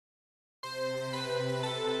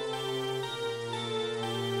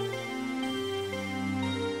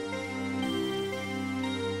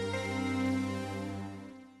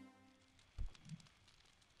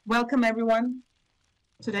Welcome everyone.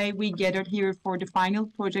 Today we gathered here for the final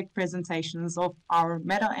project presentations of our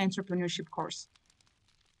Meta Entrepreneurship course.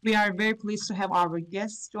 We are very pleased to have our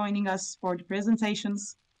guests joining us for the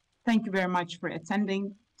presentations. Thank you very much for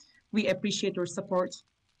attending. We appreciate your support.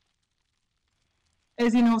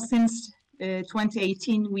 As you know, since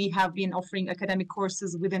 2018, we have been offering academic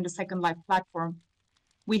courses within the Second Life platform.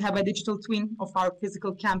 We have a digital twin of our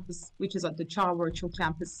physical campus, which is at the Çağ virtual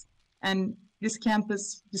campus. And this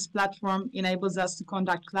campus, this platform enables us to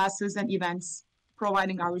conduct classes and events,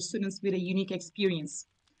 providing our students with a unique experience.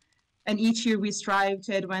 And each year we strive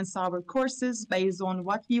to advance our courses based on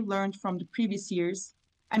what we've learned from the previous years,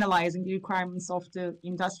 analyzing the requirements of the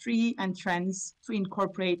industry and trends to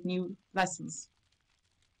incorporate new lessons.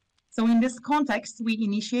 So in this context, we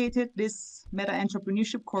initiated this Meta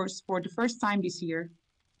Entrepreneurship course for the first time this year,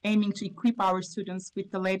 aiming to equip our students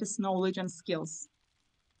with the latest knowledge and skills.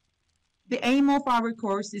 The aim of our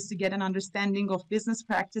course is to get an understanding of business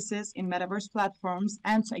practices in metaverse platforms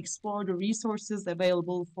and to explore the resources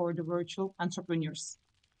available for the virtual entrepreneurs.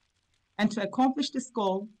 And to accomplish this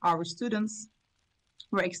goal, our students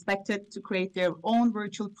were expected to create their own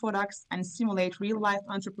virtual products and simulate real-life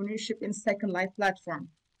entrepreneurship in Second Life platform.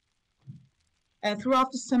 And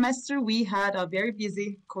throughout the semester, we had a very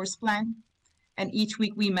busy course plan, and each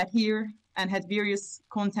week we met here and had various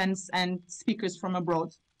contents and speakers from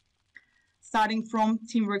abroad. Starting from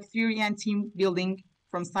teamwork theory and team building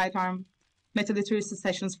from Sidearm, meta literacy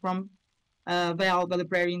sessions from Val, the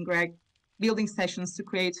librarian Greg, building sessions to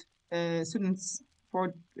create students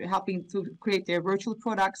for helping to create their virtual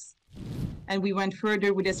products. And we went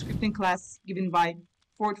further with a scripting class given by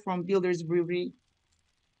Ford from Builders Brewery.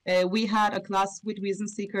 We had a class with Wisdom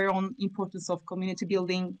Seeker on importance of community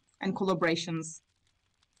building and collaborations.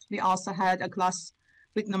 We also had a class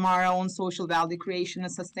with Namara on social value creation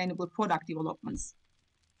and sustainable product developments.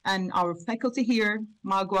 And our faculty here,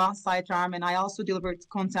 Magua, Sidearm, and I also delivered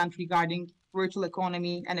content regarding virtual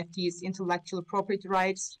economy, NFTs, intellectual property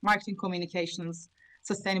rights, marketing communications,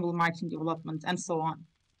 sustainable marketing development, and so on.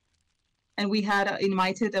 And we had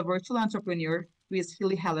invited a virtual entrepreneur who is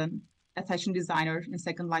Philly Helen, a fashion designer in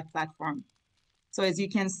Second Life platform. So as you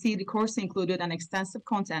can see, the course included an extensive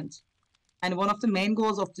content. And one of the main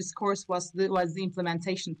goals of this course was the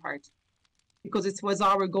implementation part, because it was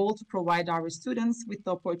our goal to provide our students with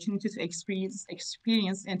the opportunity to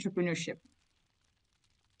experience entrepreneurship.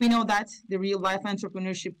 We know that the real-life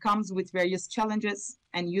entrepreneurship comes with various challenges,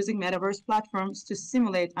 and using metaverse platforms to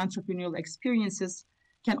simulate entrepreneurial experiences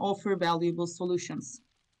can offer valuable solutions.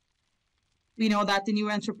 We know that the new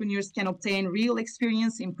entrepreneurs can obtain real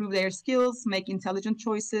experience, improve their skills, make intelligent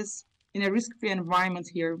choices in a risk-free environment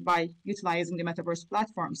here by utilizing the metaverse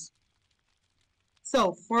platforms.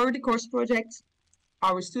 So for the course project,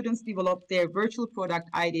 our students developed their virtual product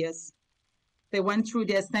ideas. They went through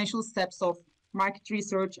the essential steps of market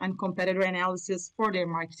research and competitor analysis for their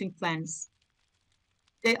marketing plans.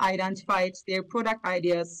 They identified their product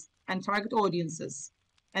ideas and target audiences,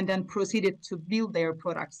 and then proceeded to build their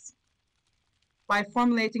products. By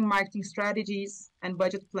formulating marketing strategies and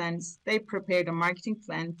budget plans, they prepared a marketing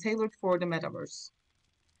plan tailored for the metaverse.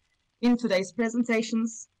 In today's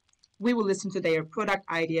presentations, we will listen to their product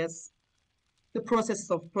ideas, the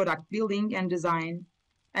process of product building and design,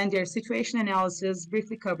 and their situation analysis,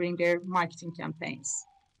 briefly covering their marketing campaigns.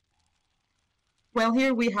 Well,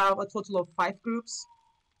 here we have a total of 5 groups,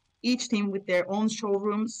 each team with their own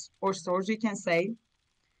showrooms or stores, you can say.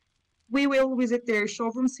 We will visit their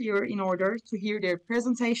showrooms here in order to hear their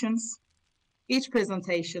presentations. Each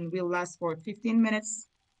presentation will last for 15 minutes,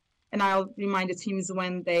 and I'll remind the teams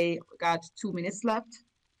when they got 2 minutes left.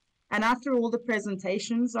 And after all the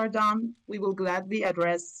presentations are done, we will gladly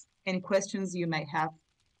address any questions you may have.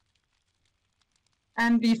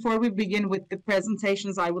 And before we begin with the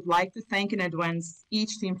presentations, I would like to thank in advance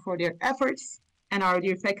each team for their efforts, and our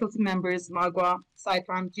dear faculty members, Magua,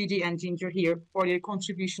 Saifram, Gigi, and Ginger here for their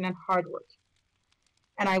contribution and hard work.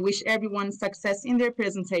 And I wish everyone success in their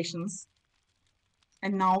presentations.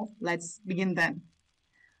 And now let's begin then.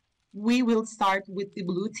 We will start with the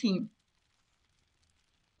blue team.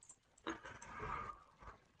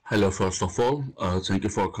 Hello, first of all, thank you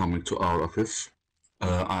for coming to our office.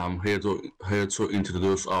 I am here to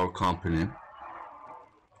introduce our company.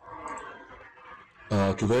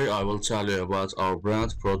 Today I will tell you about our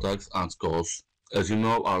brand, products, and goals. As you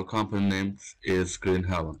know, our company name is Green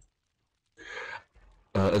Heaven.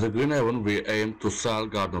 As a Green Heaven, we aim to sell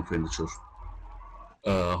garden furniture.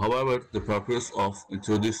 However, the purpose of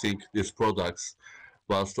introducing these products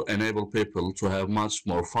was to enable people to have much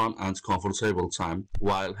more fun and comfortable time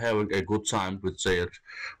while having a good time with their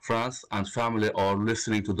friends and family or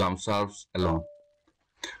listening to themselves alone.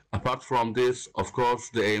 Apart from this, of course,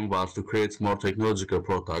 the aim was to create more technological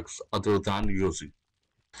products other than using.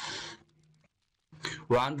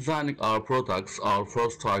 When designing our products, our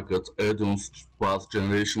first target audience was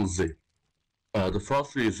Generation Z. The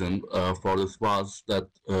first reason for this was that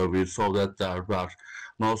we saw that there were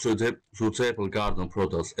no suitable garden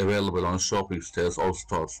products available on shopping stores or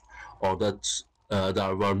stores, or that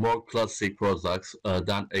there were more classic products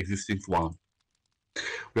than existing ones.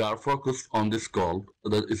 We are focused on this goal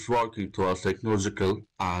that is working towards technology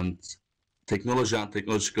and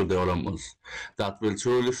technological developments that will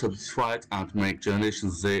truly satisfy and make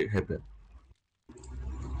Generation Z happy.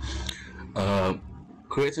 Uh,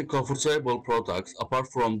 Creating comfortable products.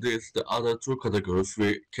 Apart from this, the other two categories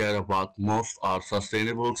we care about most are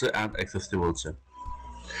sustainability and accessibility.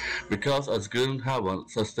 Because as Green Heaven,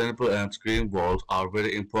 sustainable and green world are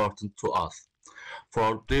very important to us.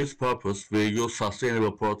 For this purpose, we use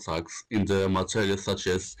sustainable products in the materials such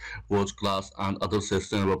as wood, glass, and other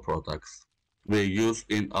sustainable products we use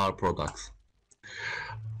in our products.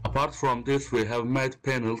 Apart from this, we have made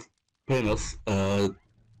panels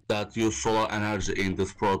that use solar energy in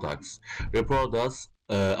these products. The products,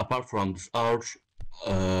 apart from this, are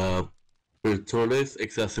uh, virtually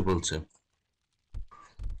accessibility.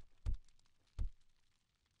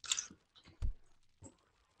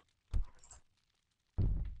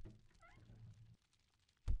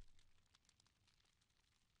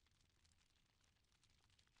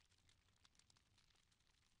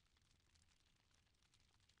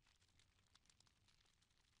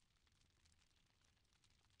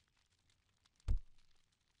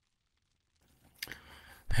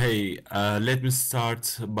 Hey, let me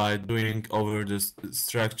start by doing over the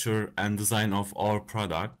structure and design of our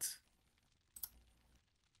product.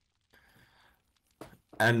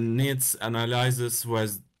 And needs analysis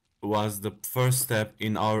was the first step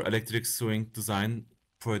in our electric swing design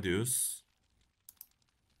produce.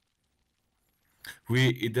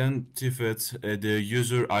 We identified the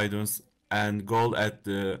user items and goal at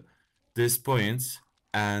this point,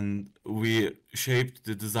 and we shaped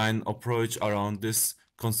the design approach around these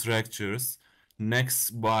constructors.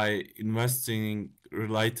 Next, by investing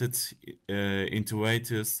related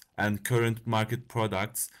innovators and current market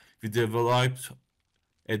products, we developed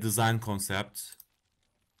a design concept.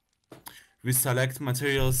 We select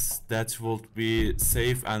materials that would be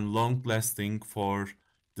safe and long-lasting for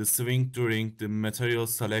the swing during the material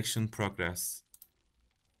selection progress.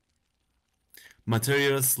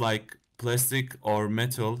 Materials like plastic or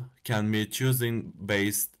metal can be chosen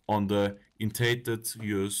based on the intended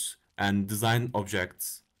use and design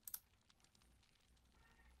objects.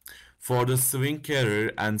 For the swing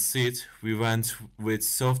carrier and seat, we went with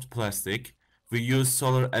soft plastic. We used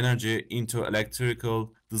solar energy into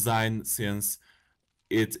electrical design since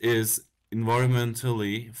it is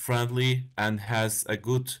environmentally friendly and has a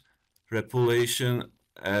good reputation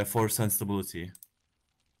for sustainability.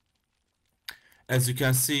 As you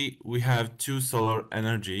can see, we have two solar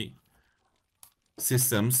energy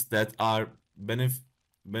systems that are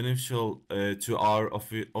beneficial to our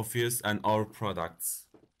office and our products.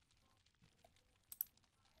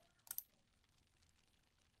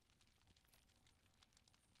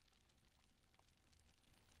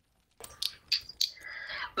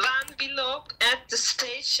 When we look at the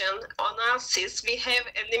station analysis, we have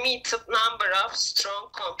a limited number of strong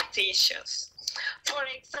competitions. For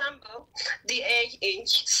example, the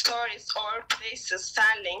 8-inch stores or places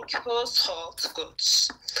selling household goods,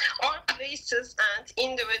 or places and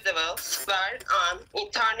individuals where an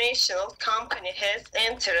international company has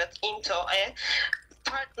entered into a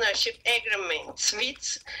partnership agreement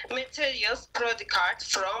with materials procured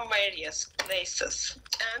from various places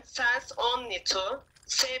and sells only to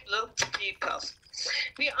disabled people.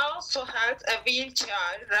 We also had a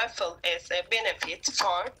wheelchair raffle as a benefit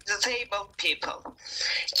for disabled people.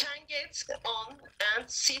 Can get on and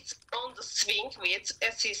sit on the swing with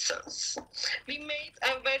assistance. We made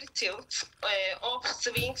a variety of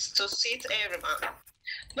swings to suit everyone.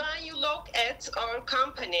 When you look at our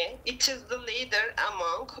company, it is the leader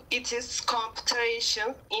among its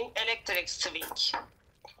competition in electric swing.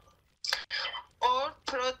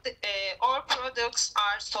 Our products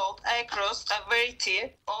are sold across a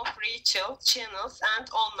variety of retail channels and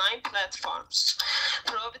online platforms,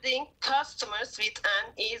 providing customers with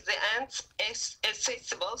an easy and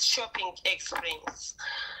accessible shopping experience.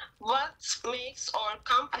 What makes our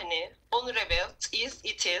company unrivaled is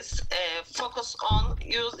it is focused on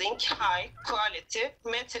using high quality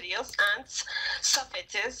materials and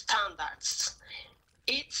safety standards.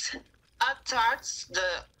 It attracts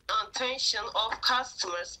the attention of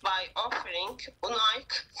customers by offering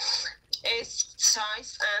unique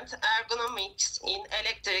size and ergonomics in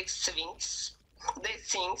electric swings,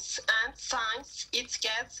 dressings, and signs. It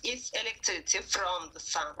gets its electricity from the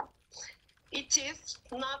sun. It is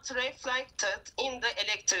not reflected in the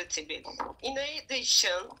electricity bill. In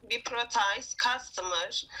addition, we prioritize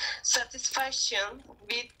customer satisfaction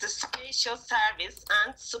with the special service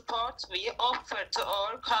and support we offer to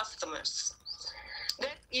our customers.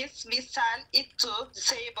 That is, we sell it to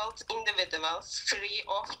disabled individuals free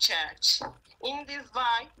of charge. In this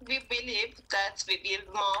way, we believe that we will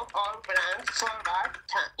move our brand forward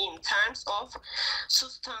in terms of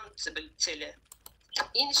sustainability.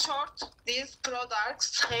 In short, these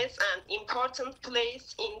products have an important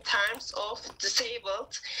place in terms of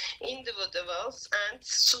disabled individuals and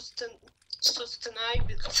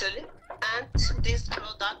sustainability, and this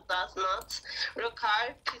product does not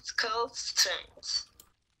require physical strength.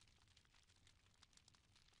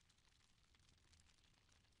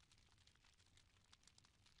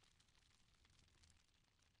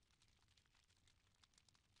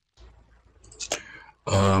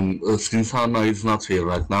 Since Hannah is not here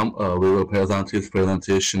right now, we will present his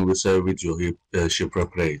presentation with a video she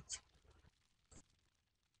prepared.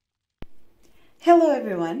 Hello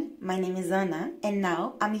everyone, my name is Anna and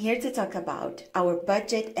now I'm here to talk about our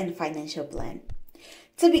budget and financial plan.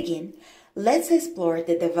 To begin, let's explore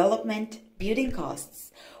the development building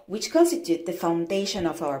costs, which constitute the foundation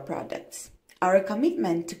of our products. Our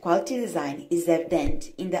commitment to quality design is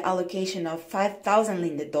evident in the allocation of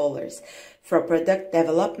 $5,000 for product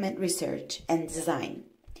development, research, and design.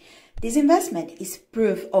 This investment is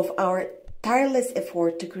proof of our tireless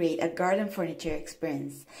effort to create a garden furniture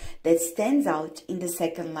experience that stands out in the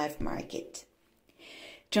Second Life market.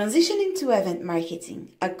 Transitioning to event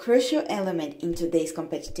marketing, a crucial element in today's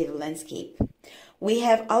competitive landscape, we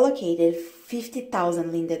have allocated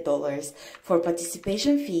 $50,000 for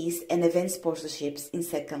participation fees and event sponsorships in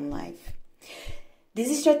Second Life.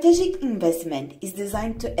 This strategic investment is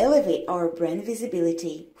designed to elevate our brand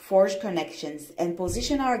visibility, forge connections, and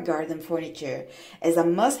position our garden furniture as a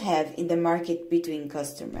must-have in the market between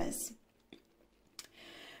customers.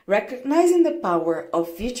 Recognizing the power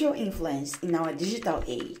of virtual influence in our digital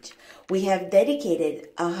age, we have dedicated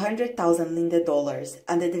 $100,000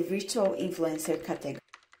 under the virtual influencer category.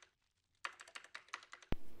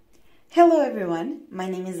 Hello everyone, my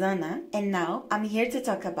name is Anna and now I'm here to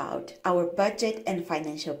talk about our budget and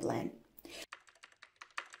financial plan.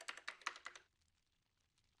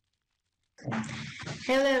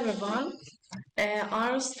 Hello everyone.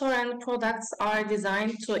 Our store and products are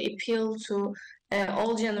designed to appeal to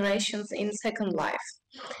all generations in Second Life.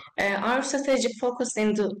 Our strategy focused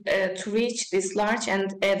to reach this large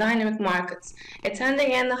and dynamic markets.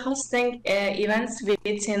 Attending and hosting events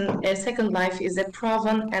within Second Life is a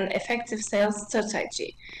proven and effective sales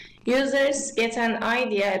strategy. Users get an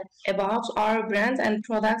idea about our brand and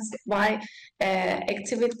products by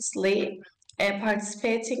actively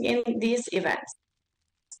participating in these events.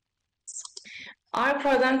 Our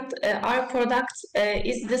product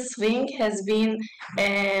is the swing has been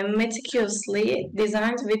meticulously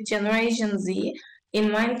designed with Generation Z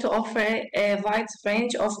in mind to offer a wide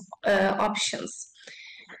range of options.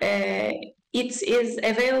 It is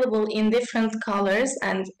available in different colors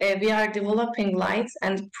and we are developing light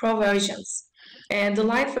and pro versions. The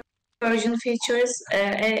light version features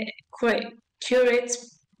a curated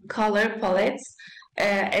color palettes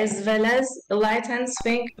as well as light and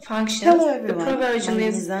swing functions. Hello everyone, the Pro version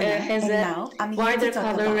has a wider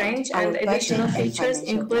color range and additional features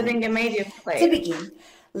including a media player. To begin,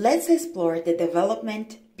 let's explore the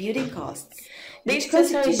development building costs, which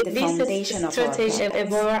constitute the foundation of our products.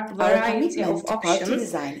 Our commitment to quality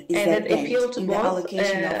design is evident in the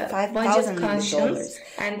allocation of $5,000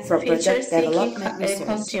 and for product development,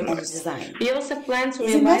 research, and design. We also plan to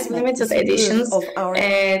This revise investment limited is editions proof of our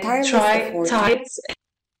tireless effort types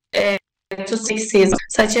to 6 seasons,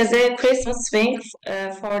 such as a Christmas swing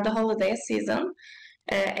for the holiday season.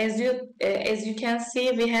 As you can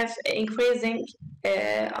see, we have increasing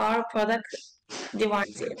our product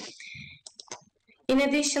diversity. In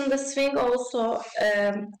addition, the swing also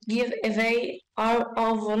give away our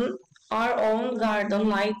own garden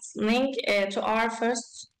lighting to our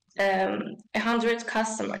first 100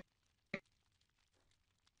 customers.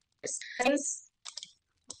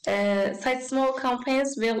 Such small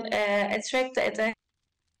campaigns will attract the attention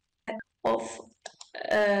of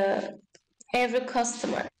every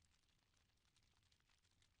customer.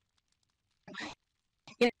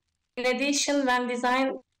 In addition, when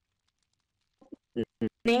designing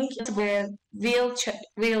the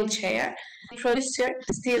wheelchair, producer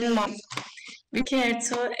still in mind. We care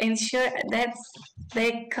to ensure that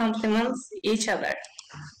they complement each other.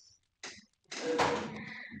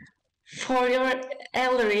 For your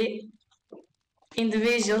elderly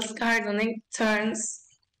individuals, gardening turns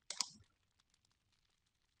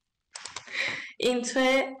into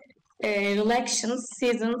a relaxation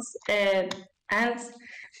seasons and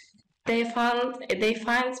they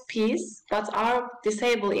find peace, but our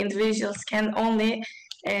disabled individuals can only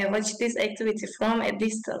watch this activity from a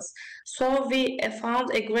distance. So we found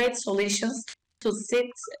a great solution to sit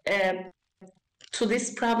to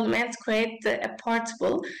this problem and create a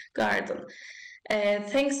portable garden.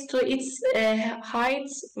 Thanks to its height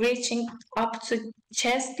reaching up to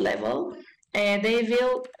chest level, they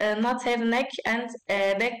will not have neck and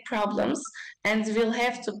back problems and will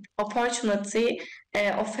have the opportunity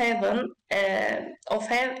of have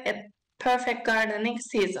a perfect gardening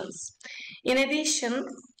seasons. In addition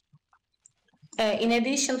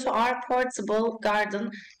to our portable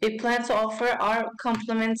garden, we plan to offer our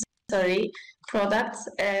complementary products,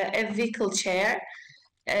 a vehicle chair,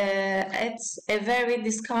 at a very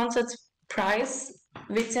discounted price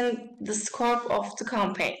within the scope of the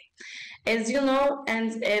campaign. As you know,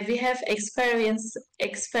 and we have experienced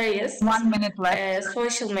 1 minute left.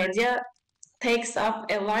 social media takes up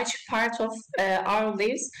a large part of our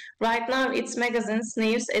lives. Right now, it's magazines,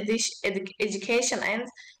 news, education, and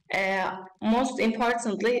most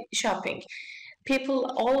importantly, shopping. People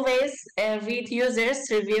always read users'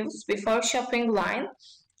 reviews before shopping online.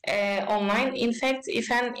 In fact,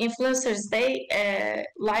 if an influencers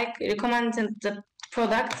recommended the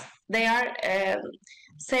product, they are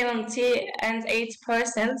 70 and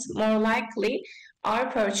 8% more likely are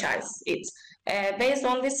purchase it. Based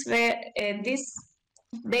on this,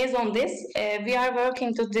 we are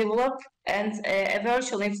working to develop a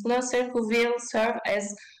virtual influencer who will serve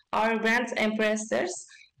as our brand ambassadors.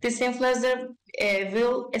 This influencer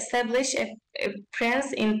will establish a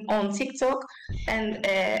presence on TikTok and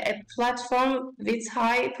a platform with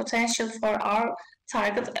high potential for our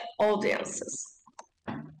target audiences.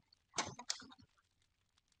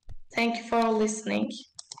 Thank you for listening.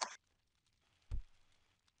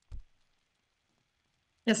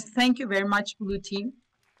 Yes, thank you very much, Blue Team.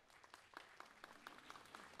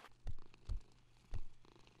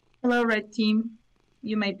 Hello, Red Team.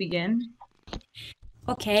 You may begin.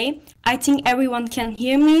 Okay, I think everyone can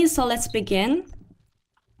hear me, so let's begin.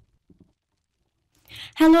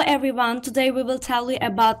 Hello everyone, today we will tell you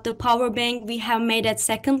about the power bank we have made at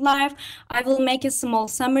Second Life. I will make a small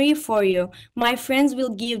summary for you. My friends will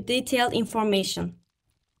give detailed information.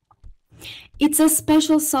 It's a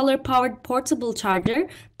special solar-powered portable charger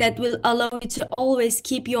that will allow you to always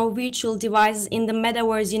keep your virtual devices in the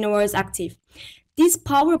Metaverse universe active. This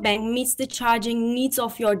power bank meets the charging needs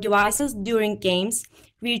of your devices during games,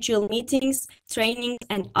 virtual meetings, trainings,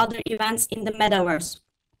 and other events in the Metaverse,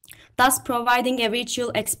 thus providing a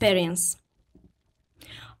virtual experience.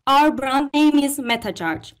 Our brand name is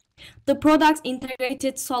MetaCharge. The product's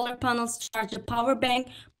integrated solar panels charge the power bank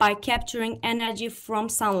by capturing energy from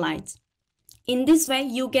sunlight. In this way,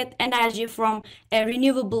 you get energy from a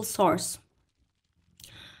renewable source.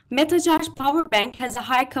 MetaCharge power bank has a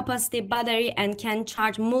high capacity battery and can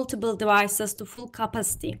charge multiple devices to full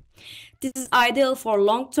capacity. This is ideal for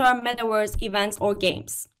long-term Metaverse events or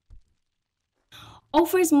games.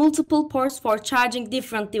 Offers multiple ports for charging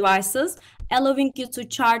different devices, allowing you to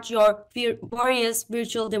charge your various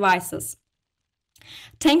virtual devices.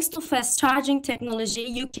 Thanks to fast charging technology,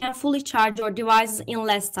 you can fully charge your devices in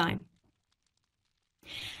less time.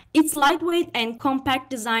 Its lightweight and compact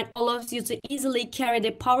design allows you to easily carry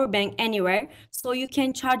the power bank anywhere, so you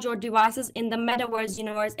can charge your devices in the Metaverse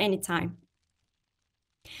universe anytime.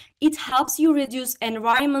 It helps you reduce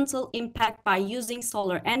environmental impact by using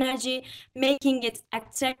solar energy, making it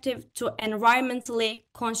attractive to environmentally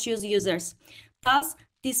conscious users. Thus,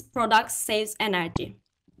 this product saves energy.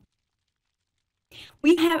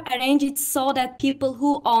 We have arranged it so that people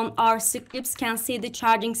who own our scripts can see the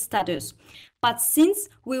charging status. But since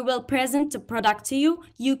we will present the product to you,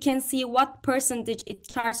 you can see what percentage it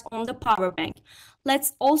charges on the power bank.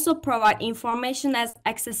 Let's also provide information as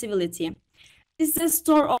accessibility. This is a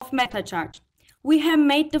store of MetaCharge. We have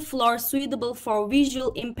made the floor suitable for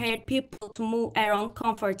visual impaired people to move around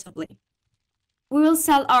comfortably. We will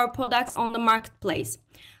sell our products on the marketplace.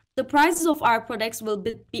 The prices of our products will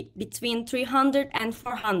be between 300 and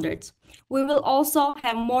 400. We will also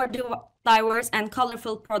have more diverse and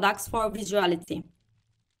colorful products for visuality.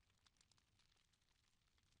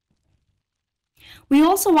 We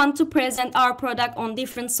also want to present our product on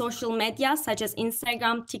different social media such as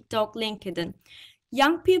Instagram, TikTok, LinkedIn.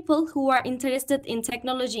 Young people who are interested in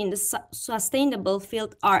technology in the sustainable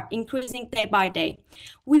field are increasing day by day.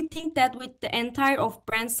 We think that with the entire of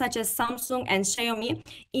brands such as Samsung and Xiaomi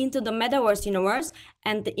into the metaverse universe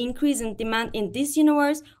and the increase in demand in this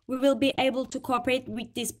universe, we will be able to cooperate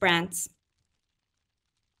with these brands.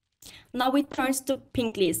 Now it turns to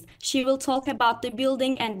Pink List. She will talk about the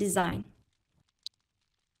building and design.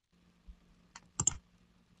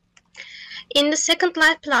 In the Second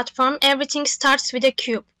Life platform, everything starts with a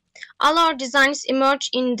cube. All our designs emerge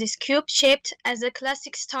in this cube shaped as a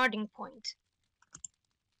classic starting point.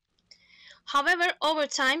 However, over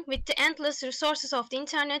time, with the endless resources of the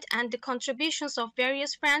internet and the contributions of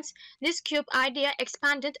various friends, this cube idea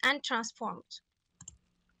expanded and transformed.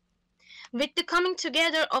 With the coming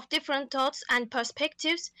together of different thoughts and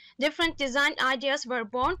perspectives, different design ideas were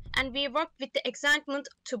born, and we worked with the excitement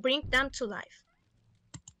to bring them to life.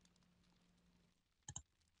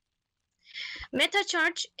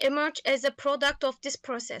 MetaCharge emerged as a product of this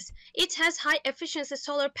process. It has high-efficiency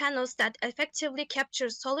solar panels that effectively capture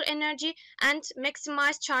solar energy and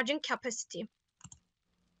maximize charging capacity.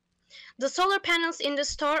 The solar panels in the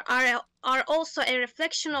store are also a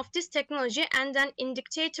reflection of this technology and an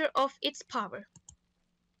indicator of its power.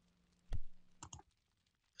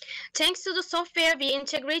 Thanks to the software we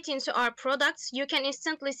integrate into our products, you can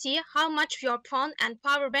instantly see how much your phone and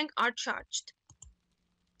power bank are charged.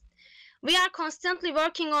 We are constantly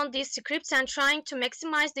working on these scripts and trying to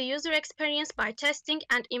maximize the user experience by testing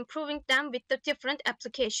and improving them with the different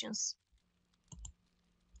applications.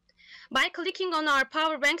 By clicking on our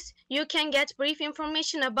power banks, you can get brief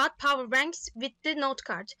information about power banks with the note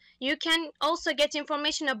card. You can also get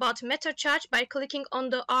information about MetaCharge by clicking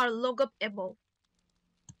on our logo above.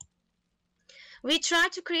 We try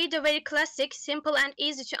to create a very classic, simple and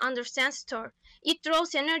easy to understand store. It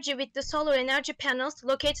draws energy with the solar energy panels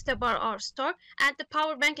located above our store, and the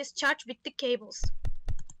power bank is charged with the cables.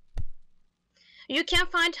 You can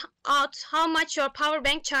find out how much your power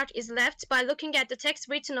bank charge is left by looking at the text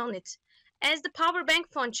written on it. As the power bank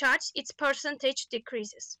phone charges, its percentage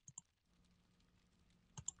decreases.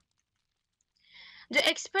 The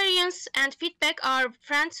experience and feedback our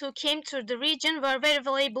friends who came to the region were very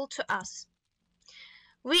valuable to us.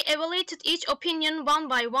 We evaluated each opinion one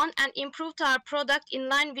by one and improved our product in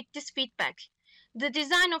line with this feedback. The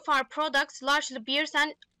design of our products largely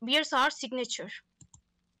bears our signature.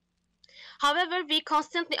 However, we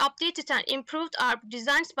constantly updated and improved our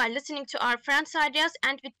designs by listening to our friends' ideas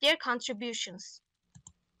and with their contributions.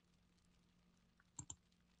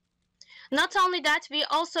 Not only that, we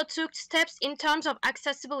also took steps in terms of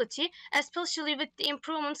accessibility, especially with the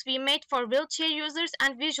improvements we made for wheelchair users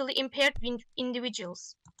and visually impaired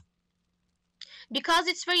individuals. Because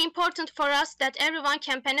it's very important for us that everyone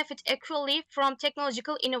can benefit equally from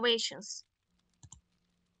technological innovations.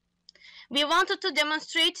 We wanted to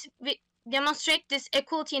demonstrate this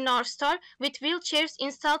equality in our store with wheelchairs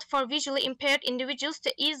installed for visually impaired individuals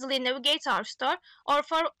to easily navigate our store or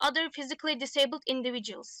for other physically disabled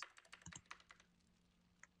individuals.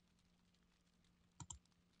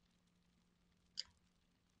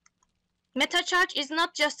 MetaCharge is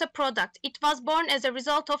not just a product. It was born as a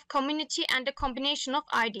result of community and a combination of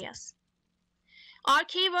ideas. Our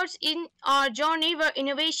keywords in our journey were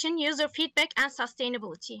innovation, user feedback, and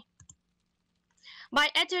sustainability. By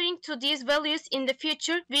adhering to these values in the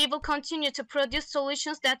future, we will continue to produce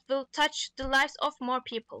solutions that will touch the lives of more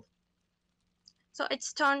people. So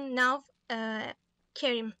it's turn now,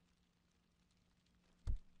 Kerim.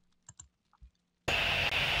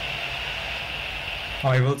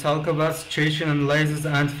 I will talk about situation analysis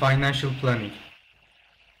and financial planning.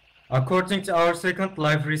 According to our Second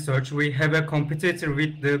Life research, we have a competitor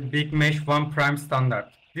with the Big Mesh 1 Prime standard.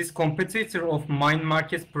 This competitor of mine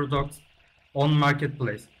markets products on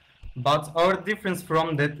marketplace. But our difference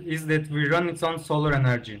from that is that we run it on solar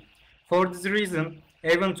energy. For this reason,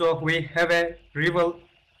 even though we have a rival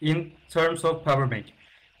in terms of power bank,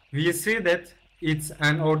 we see that it's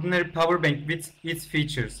an ordinary power bank with its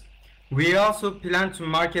features. We also plan to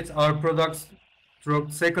market our products through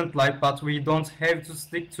Second Life, but we don't have to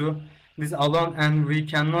stick to this alone, and we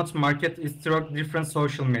cannot market it through different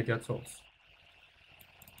social media tools.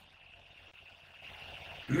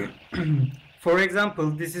 For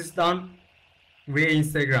example, this is done via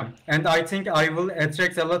Instagram, and I think I will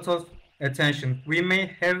attract a lot of attention. We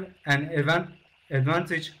may have an event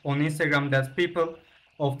advantage on Instagram that people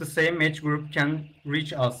of the same age group can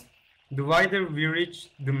reach us. The wider we reach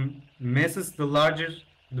the masses, the larger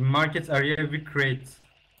the market area we create.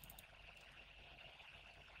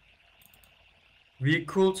 We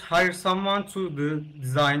could hire someone to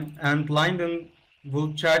design, and London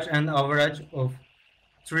will charge an average of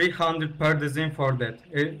 300 per design for that.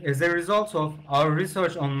 As a result of our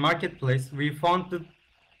research on marketplace, we found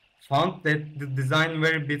that the design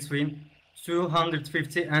vary between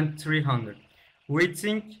 250 and 300. We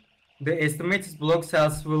think the estimated block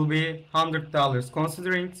sales will be $100,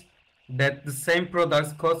 considering that the same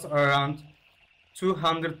products cost around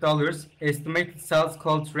 $200. Estimated sales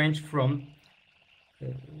costs range from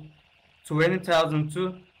 20,000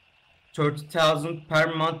 to 30,000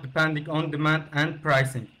 per month depending on demand and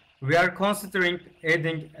pricing. We are considering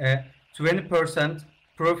adding a 20%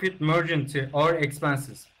 profit margin to our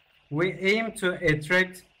expenses. We aim to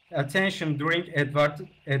attract attention during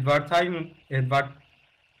advertisement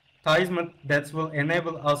that will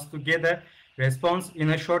enable us to get a response in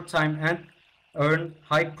a short time and earn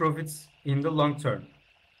high profits in the long term.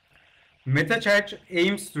 MetaCharge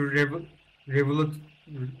aims to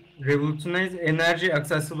revolutionize energy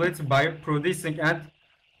accessibility by producing and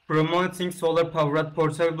promoting solar-powered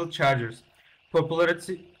portable chargers,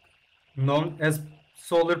 popularly known as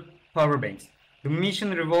solar power banks. The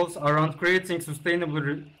mission revolves around creating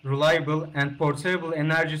sustainable, reliable, and portable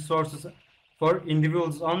energy sources for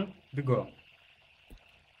individuals on the go.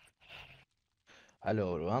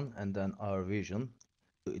 Hello everyone, and then our vision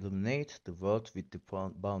to illuminate the world with the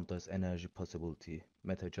boundless energy possibility.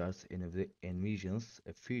 MetaCharge envisions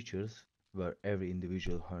a future where every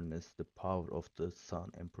individual harnesses the power of the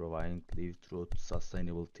sun and providing live through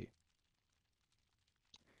sustainability.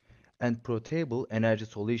 And portable energy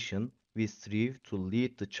solution, we strive to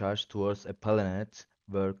lead the charge towards a planet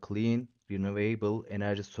where clean, renewable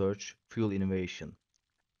energy search fuel innovation,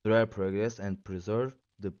 drive progress and preserve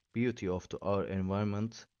the beauty of our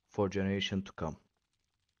environment for generations to come.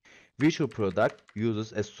 Visual product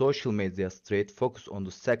uses a social media straight focus on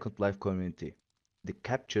the Second Life community. The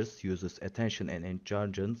captures users' attention and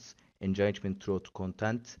engagement through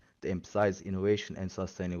content that emphasizes innovation and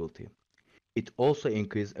sustainability. It also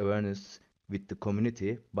increases awareness with the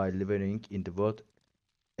community by leveraging in the word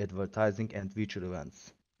advertising and virtual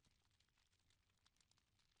events.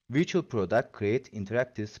 Virtual product create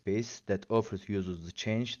interactive space that offers users the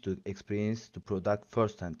chance to experience the product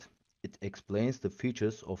firsthand. It explains the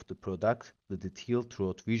features of the product, the detail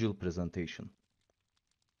throughout visual presentation.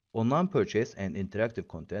 Online purchase and interactive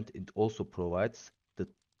content, it also provides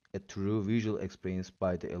a true visual experience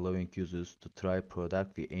by allowing users to try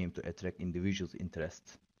product. We aim to attract individuals'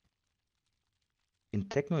 interest. In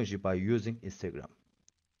technology by using Instagram.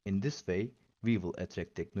 In this way, we will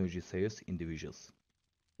attract technology sales individuals.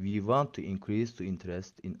 We want to increase the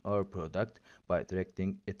interest in our product by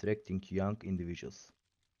attracting young individuals.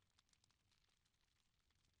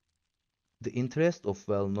 The interest of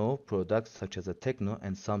well-known products such as Tecno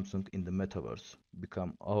and Samsung in the metaverse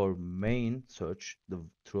become our main search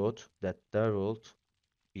throughout that there will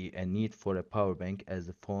be a need for a power bank as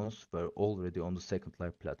the phones were already on the Second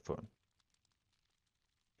Life platform.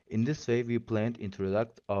 In this way, we plan to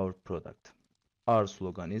introduce our product. Our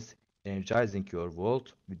slogan is energizing your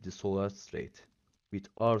world with the solar straight. With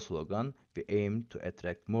our slogan, we aim to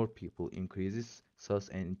attract more people, increases sales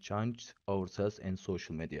and change our sales and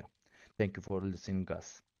social media. Thank you for listening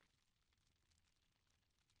us.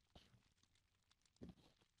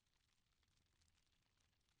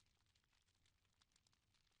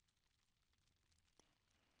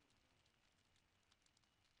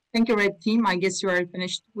 Thank you, Red Team. I guess you are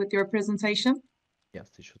finished with your presentation. Yes,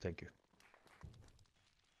 teacher, thank you.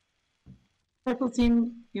 Purple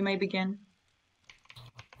Team, you may begin.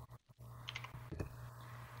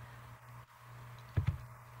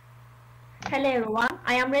 Hello everyone,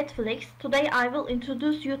 I am Redflix. Today I will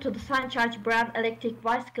introduce you to the SunCharge brand electric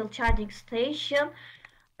bicycle charging station,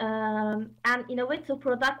 an innovative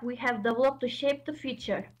product we have developed to shape the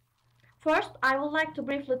future. First, I would like to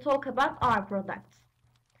briefly talk about our products.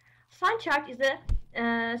 SunCharge is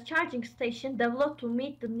a charging station developed to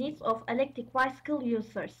meet the needs of electric bicycle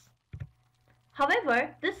users.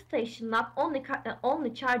 However, this station not only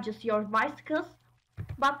charges your bicycles,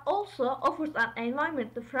 but also offers an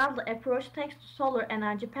environmentally friendly approach thanks to solar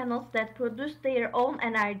energy panels that produce their own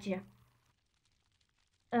energy.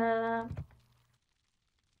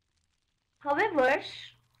 However,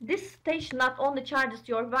 this station not only charges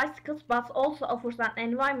your bicycles, but also offers an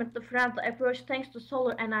environmentally friendly approach thanks to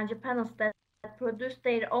solar energy panels that produce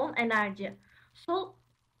their own energy.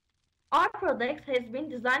 Our product has been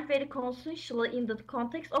designed very conscientiously in the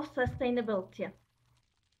context of sustainability.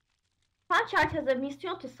 SunCharge has a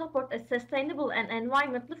mission to support a sustainable and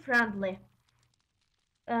environmentally friendly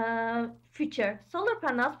future. Solar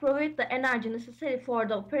panels provide the energy necessary for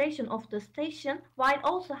the operation of the station while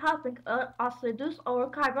also helping us reduce our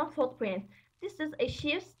carbon footprint. This is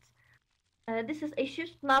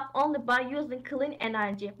achieved not only by using clean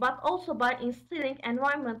energy, but also by instilling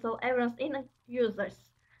environmental awareness in users.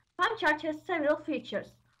 SunCharge has several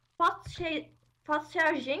features. Fast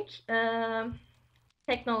charging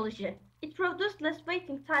technology. It produces less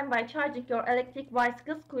waiting time by charging your electric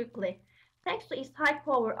bicycles quickly. Thanks to its high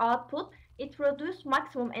power output, it produces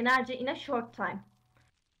maximum energy in a short time.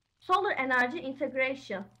 Solar energy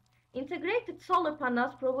integration. Integrated solar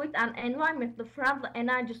panels provide an environmentally friendly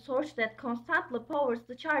energy source that constantly powers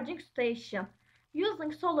the charging station.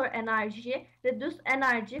 Using solar energy reduces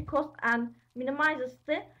energy cost and minimizes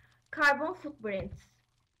the carbon footprint.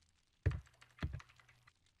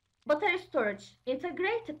 Battery storage.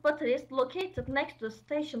 Integrated batteries located next to the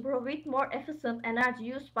station provide more efficient energy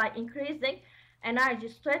use by increasing energy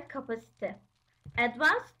storage capacity.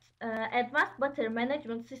 Advanced battery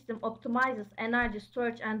management system optimizes energy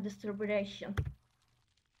storage and distribution.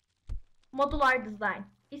 Modular design.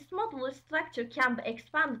 Its modular structure can be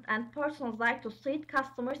expanded and personalized to suit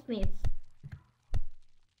customers' needs.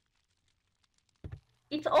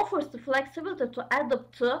 It offers the flexibility to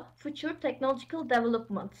adapt to future technological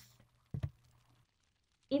developments.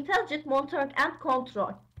 Intelligent monitoring and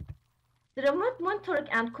control. The remote monitoring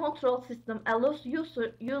and control system allows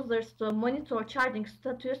users to monitor charging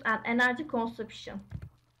status and energy consumption.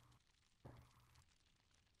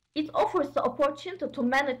 It offers the opportunity to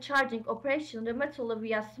manage charging operation remotely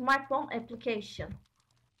via smartphone application.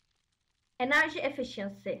 Energy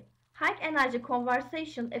efficiency. High energy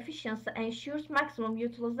conversion efficiency ensures maximum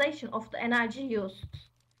utilization of the energy used.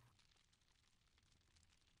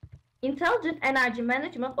 Intelligent energy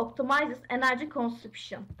management optimizes energy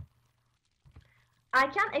consumption. I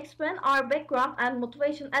can explain our background and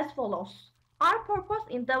motivation as follows. Our purpose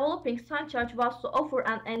in developing SunCharge was to offer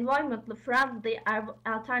an environmentally friendly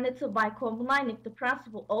alternative by combining the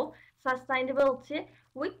principle of sustainability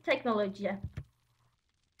with technology.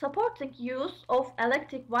 Supporting use of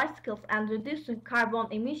electric bicycles and reducing carbon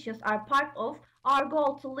emissions are part of our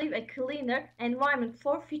goal to leave a cleaner environment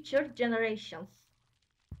for future generations.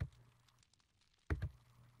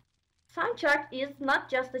 SunCharge is not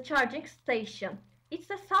just a charging station. It's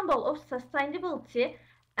a symbol of sustainability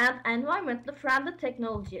and environmentally friendly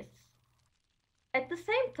technologies. At the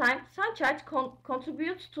same time, SunCharge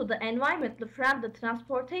contributes to the environmentally friendly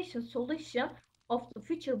transportation solution of the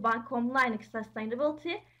future by combining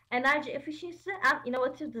sustainability, energy efficiency, and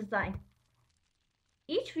innovative design.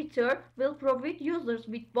 Each feature will provide users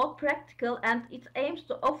with both practical and it aims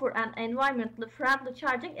to offer an environmentally friendly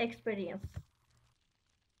charging experience.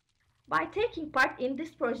 By taking part in this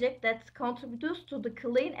project that contributes to the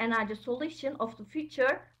clean energy solution of the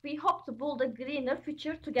future, we hope to build a greener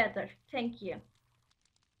future together. Thank you.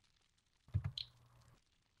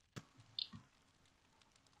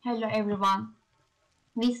 Hello everyone.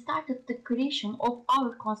 We started the creation of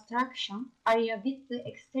our construction area with the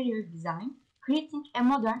exterior design, creating a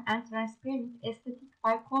modern and transparent aesthetic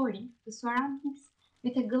by covering the surroundings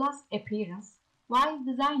with a glass appearance, while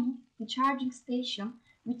designing the charging station,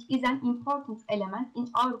 which is an important element in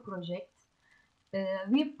our project.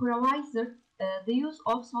 We provided the use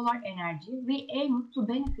of solar energy. We aim to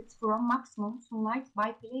benefit from maximum sunlight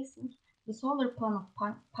by placing the solar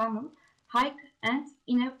panel high and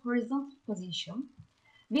in a horizontal position.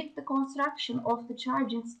 With the construction of the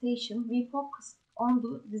charging station, we focused on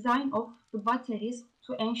the design of the batteries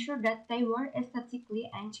to ensure that they were aesthetically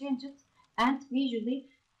unchanged and visually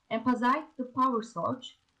emphasized the power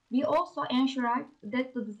source. We also ensured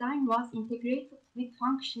that the design was integrated with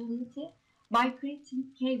functionality by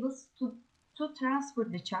creating cables to transfer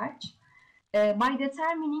the charge. By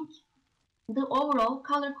determining the overall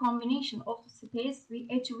color combination of the space, we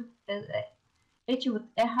achieved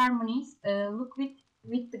a harmonious look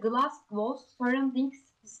with the glass walls surrounding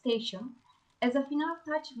the station. As a final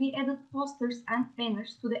touch, we added posters and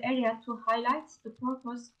banners to the area to highlight the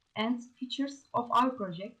purpose and features of our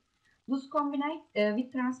project. Thus, combined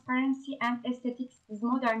with transparency and aesthetics, this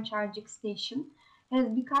modern charging station has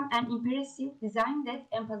become an impressive design that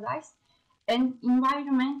emphasizes an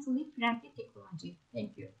environmentally friendly technology.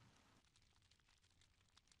 Thank you.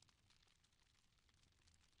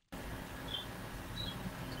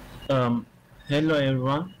 Hello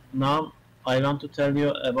everyone. Now I want to tell you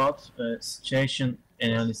about situation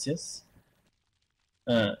analysis.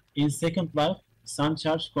 In Second Life,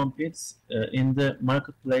 SunCharge competes in the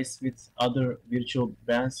marketplace with other virtual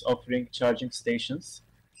brands offering charging stations.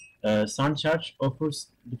 SunCharge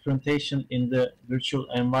offers differentiation in the virtual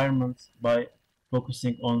environment by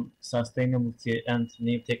focusing on sustainability and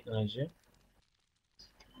new technology.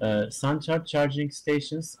 SunCharge charging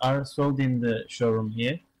stations are sold in the showroom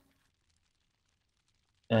here.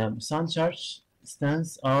 SunCharge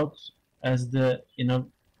stands out as the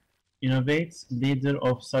innovative leader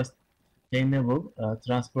of sustainable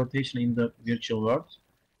transportation in the virtual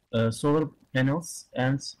world. Solar panels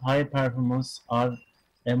and high performance are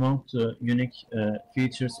among the unique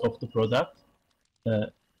features of the product.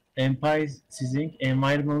 Emphasizing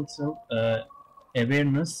environmental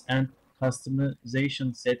awareness and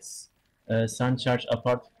customization sets SunCharge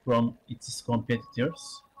apart from its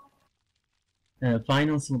competitors.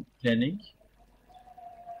 Financial planning.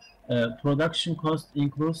 Production cost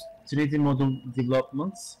includes 3D model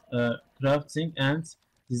developments, crafting, and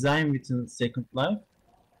design within Second Life.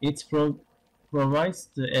 It provides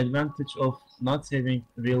the advantage of not having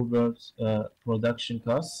real-world production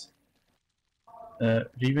costs.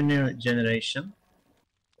 Revenue generation.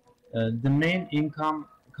 The main income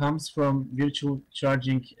comes from virtual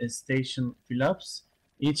charging station fill-ups.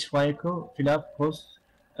 Each vehicle fill-up costs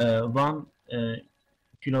 1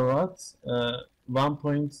 kilowatt,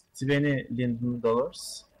 $1.20 million.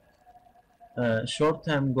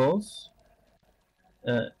 Short-term goals,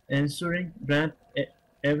 ensuring brand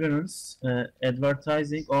awareness,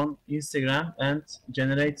 advertising on Instagram, and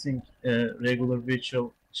generating regular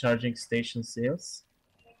virtual charging station sales.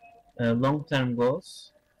 Long-term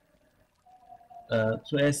goals,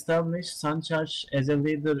 to establish SunCharge as a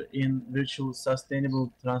leader in virtual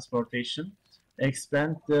sustainable transportation,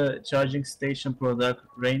 expand the charging station product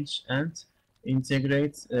range, and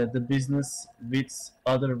integrate the business with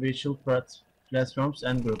other virtual platforms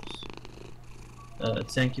and groups.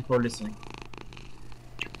 Thank you for listening.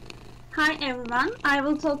 Hi everyone, I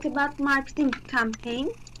will talk about marketing campaign.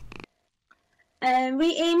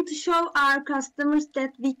 We aim to show our customers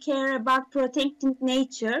that we care about protecting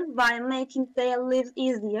nature while making their lives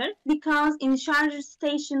easier, because in charger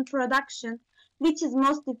station production, which is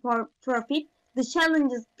mostly for profit, the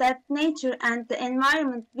challenges that nature and the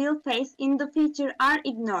environment will face in the future are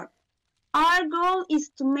ignored. Our goal is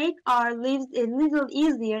to make our lives a little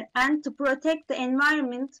easier and to protect the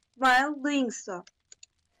environment while doing so.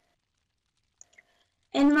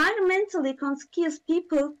 Environmentally conscious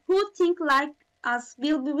people who think like us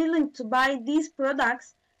will be willing to buy these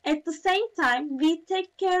products. At the same time, we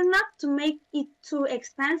take care not to make it too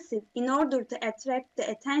expensive in order to attract the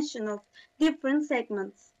attention of different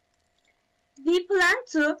segments. We plan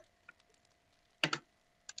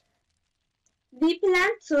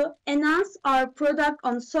to announce our product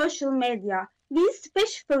on social media. We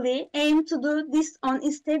specifically aim to do this on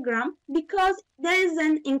Instagram because there is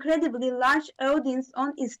an incredibly large audience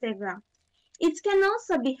on Instagram. It can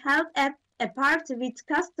also be held at a party with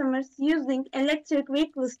customers using electric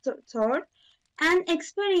vehicles store and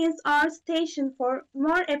experience our station for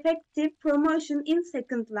more effective promotion in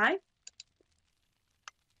Second Life.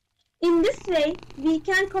 In this way, we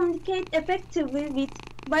can communicate effectively with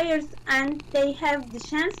buyers and they have the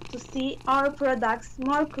chance to see our products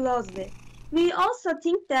more closely. We also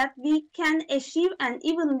think that we can achieve an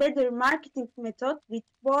even better marketing method with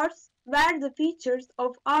boards where the features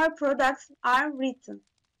of our products are written.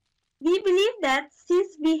 We believe that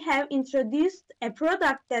since we have introduced a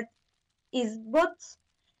product that is both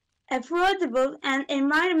affordable and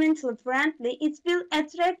environmentally friendly, it will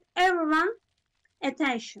attract everyone's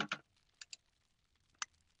attention.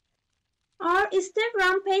 Our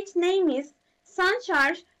Instagram page name is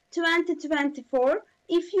SunCharge 2024.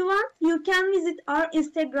 If you want, you can visit our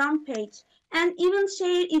Instagram page and even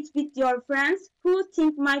share it with your friends who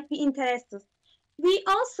think might be interested. We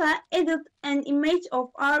also added an image of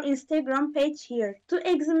our Instagram page here. To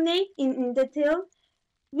examine it in detail,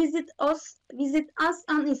 visit us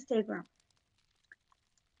on Instagram.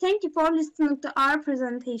 Thank you for listening to our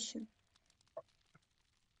presentation.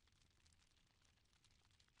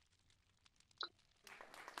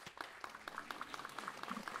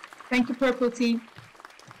 Thank you, Purple Team.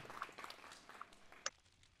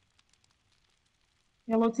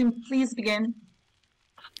 Yellow Team, please begin.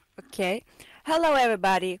 Okay. Hello,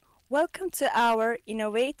 everybody. Welcome to our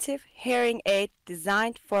innovative hearing aid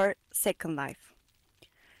designed for Second Life.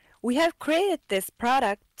 We have created this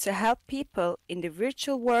product to help people in the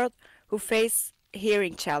virtual world who face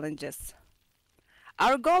hearing challenges.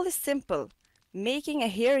 Our goal is simple: making a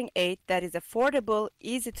hearing aid that is affordable,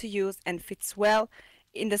 easy to use, and fits well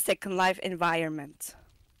in the Second Life environment.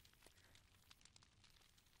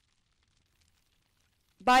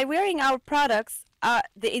 By wearing our products,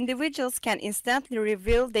 the individuals can instantly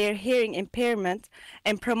reveal their hearing impairment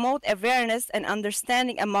and promote awareness and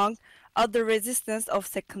understanding among other resistance of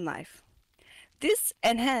Second Life. This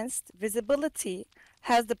enhanced visibility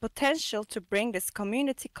has the potential to bring this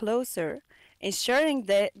community closer, ensuring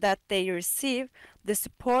that they receive the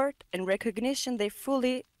support and recognition they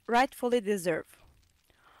rightfully deserve.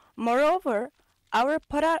 Moreover, our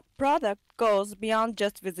product goes beyond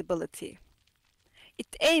just visibility.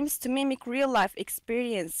 It aims to mimic real-life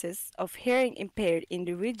experiences of hearing-impaired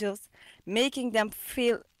individuals, making them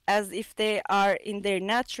feel as if they are in their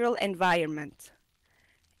natural environment.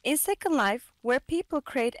 In Second Life, where people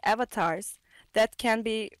create avatars that can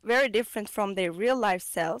be very different from their real-life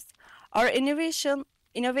selves, our innovation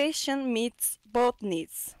meets both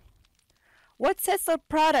needs. What sets our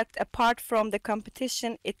product apart from the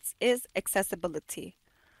competition is accessibility.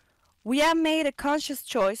 We have made a conscious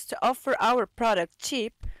choice to offer our product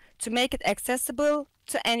cheap to make it accessible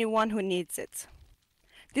to anyone who needs it.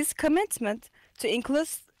 This commitment to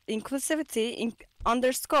inclusivity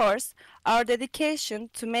underscores our dedication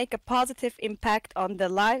to make a positive impact on the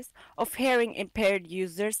lives of hearing-impaired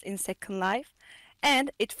users in Second Life, and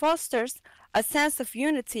it fosters a sense of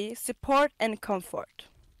unity, support, and comfort.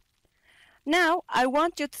 Now, I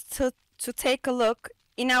want you to take a look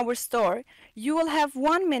in our store. You will have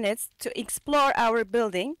 1 minute to explore our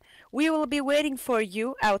building. We will be waiting for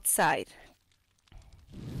you outside.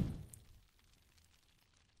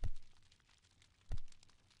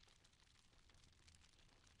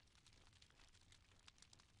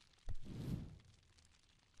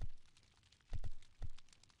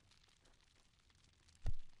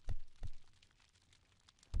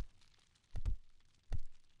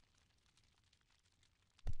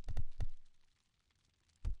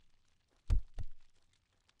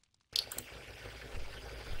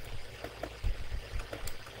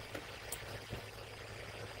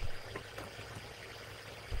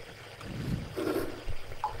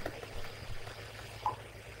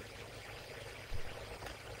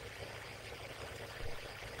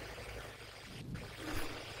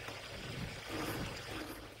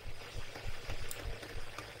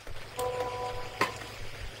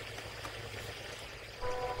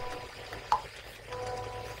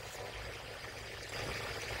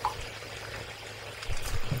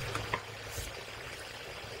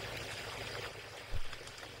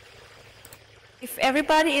 If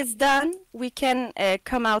everybody is done, we can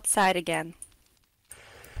come outside again.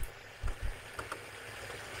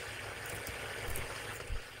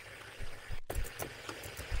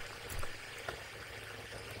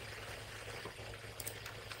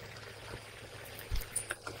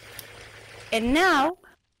 And now,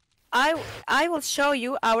 I will show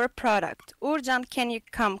you our product. Urcan, can you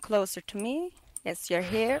come closer to me? Yes, you're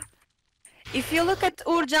here. If you look at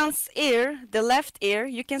Urcan's ear, the left ear,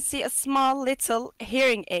 you can see a small little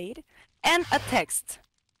hearing aid and a text.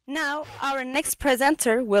 Now, our next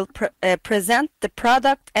presenter will present the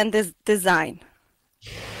product and the design.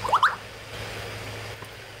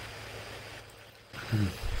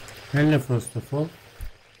 Hello, first of all,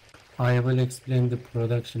 I will explain the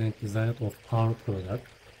production and design of our product.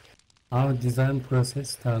 Our design process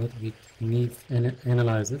started with needs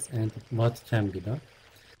analysis and what can be done.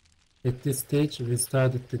 At this stage, we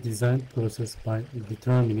started the design process by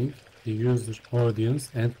determining the user audience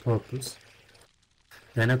and purpose.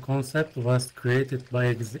 Then a concept was created by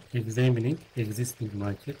examining existing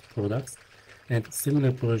market products and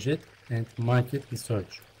similar project and market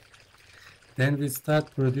research. Then we start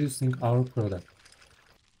producing our product.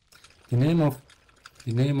 The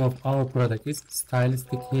name of our product is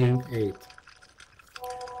Stylistic Hearing Aid.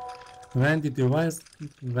 When the device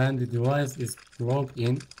is plugged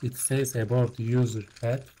in, it says about the user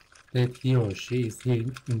that he or she is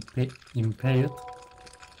hearing impaired.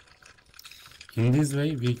 In this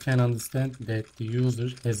way, we can understand that the user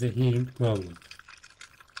has a hearing problem.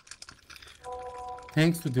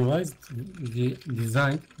 Thanks to device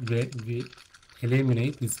design, we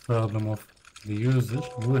eliminate this problem of the user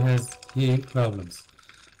who has hearing problems.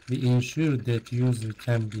 We ensure that user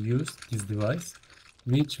can use this device,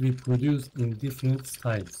 which we produce in different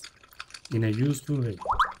styles, in a useful way.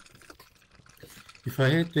 If I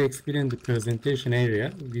had to explain the presentation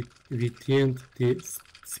area, we turned the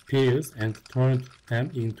spheres and turned them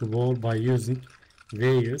into wall by using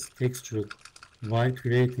various textures while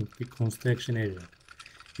creating the construction area.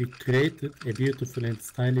 We created a beautiful and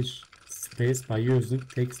stylish space by using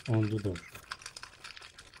text on the door.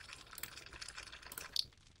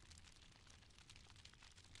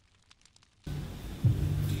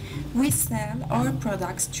 We sell our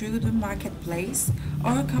products through the marketplace.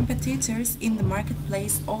 Our competitors in the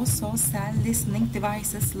marketplace also sell listening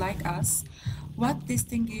devices like us. What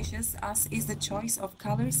distinguishes us is the choice of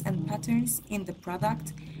colors and patterns in the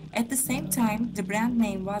product. At the same time, the brand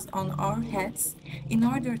name was on our heads. In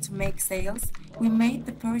order to make sales, we made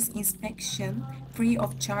the first inspection free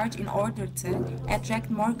of charge in order to attract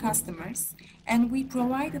more customers, and we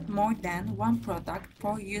provided more than one product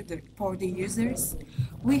for the users.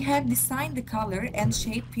 We have designed the color and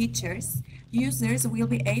shape features. Users will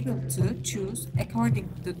be able to choose according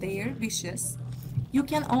to their wishes. You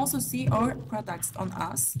can also see our products on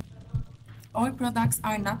us. Our products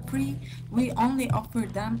are not free. We only offer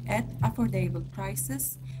them at affordable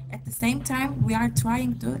prices. At the same time, we are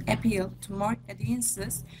trying to appeal to more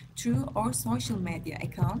audiences through our social media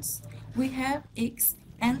accounts. We have X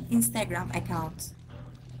and Instagram accounts.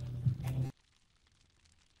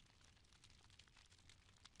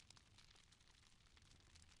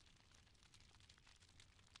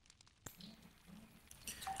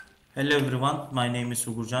 Hello everyone, my name is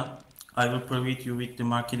Ugurcan. I will provide you with the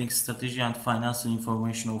marketing strategy and financial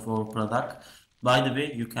information of our product. By the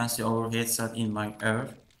way, you can see our headset in my ear.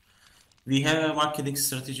 We have a marketing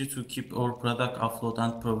strategy to keep our product afloat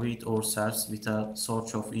and provide ourselves with a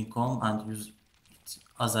source of income and use it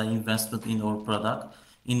as an investment in our product.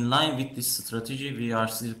 In line with this strategy, we are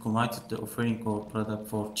still committed to offering our product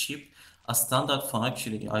for cheap. A standard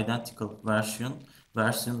functionally identical version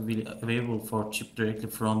will be available for cheap directly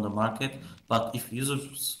from the market, but if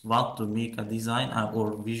users want to make a design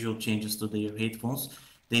or visual changes to their headphones,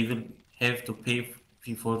 they will have to pay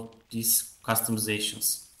for these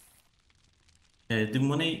customizations. The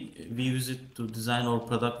money we used to design our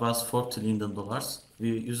product was $40 million.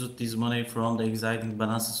 We used this money from the existing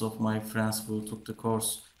balances of my friends who took the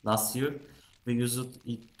course last year. We used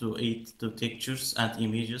it to aid the textures and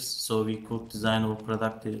images so we could design our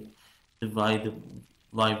product the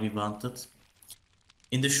way we wanted.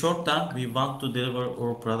 In the short term, we want to deliver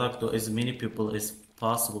our product to as many people as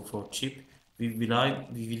possible for cheap. We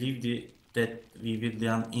believe that we will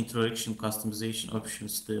then introduction customization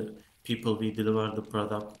options to people we deliver the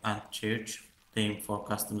product and charge them for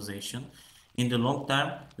customization. In the long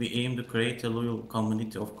term, we aim to create a loyal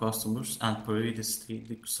community of customers and provide a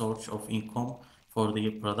steady source of income for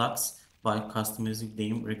their products by customizing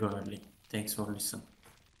them regularly. Thanks for listening.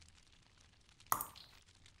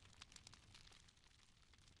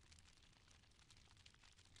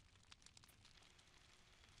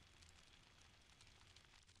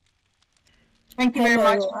 Thank you very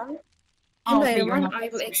much. Everyone. Oh, Hello okay, you're everyone, not I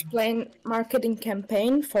will sorry. explain marketing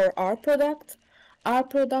campaign for our product. Our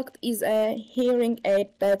product is a hearing aid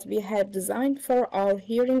that we have designed for our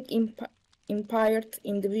hearing impaired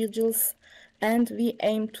individuals, and we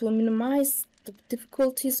aim to minimize the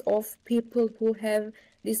difficulties of people who have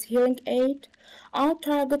this hearing aid. Our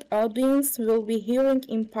target audience will be hearing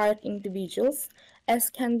impaired individuals, as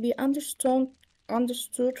can be understood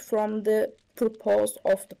from the purpose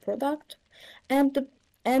of the product, and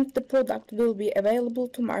the product will be available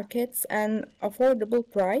to markets at an affordable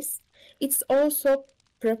price. It's also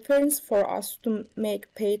preference for us to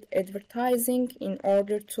make paid advertising in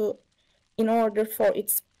order for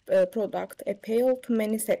its product appeal to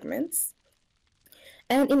many segments.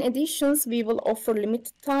 And in addition, we will offer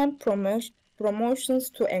limited time promotions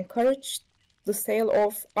to encourage the sale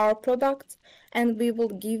of our product, and we will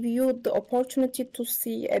give you the opportunity to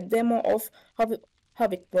see a demo of how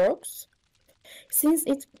it works. Since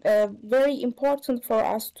it's very important for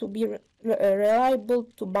us to be reliable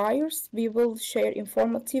to buyers, we will share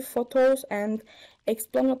informative photos and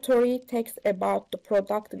explanatory text about the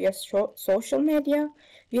product via social media.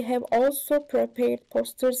 We have also prepared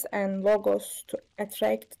posters and logos to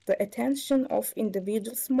attract the attention of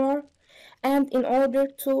individuals more. And in order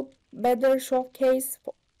to better showcase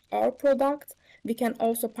our product, we can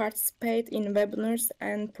also participate in webinars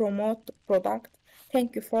and promote the product.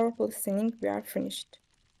 Thank you for listening. We are finished.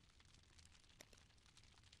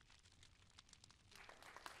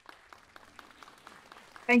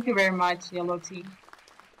 Thank you very much, Yellow Tea.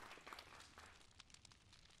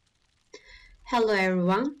 Hello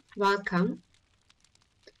everyone, welcome.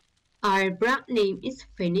 Our brand name is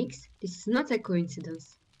Phoenix. This is not a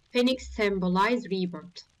coincidence. Phoenix symbolizes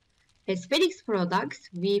rebirth. As Phoenix products,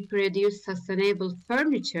 we produce sustainable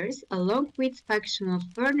furniture along with functional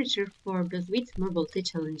furniture for those with mobility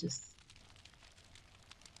challenges.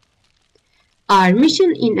 Our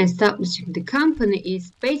mission in establishing the company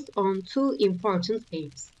is based on two important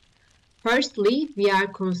aims. Firstly, we are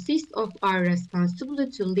conscious of our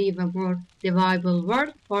responsibility to leave a more livable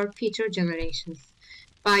world for future generations.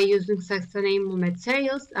 By using sustainable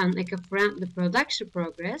materials and eco-friendly production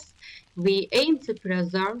progress, we aim to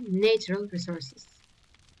preserve natural resources.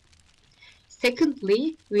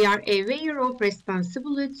 Secondly, we are aware of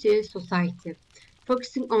responsibility to society,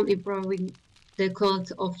 focusing on improving the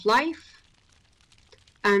quality of life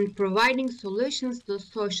and providing solutions to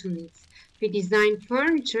social needs. We design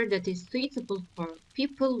furniture that is suitable for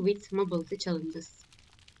people with mobility challenges.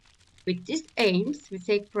 With these aims, we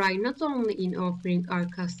take pride not only in offering our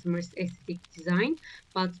customers aesthetic design,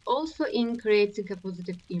 but also in creating a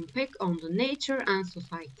positive impact on the nature and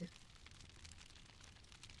society.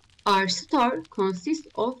 Our store consists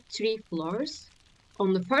of 3 floors.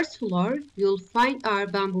 On the first floor, you'll find our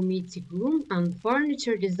bamboo meeting room and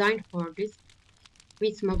furniture designed for this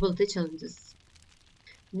with mobility challenges.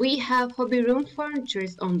 We have hobby room furniture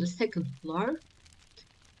on the second floor.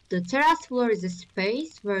 The terrace floor is a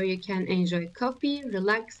space where you can enjoy coffee,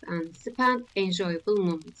 relax, and spend enjoyable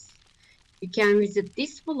moments. You can visit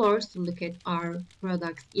these floors to look at our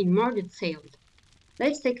products in more detail.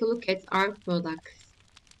 Let's take a look at our products.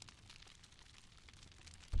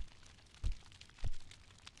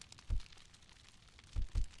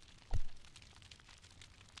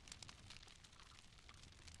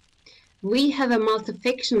 We have a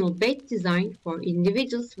multifunctional bed designed for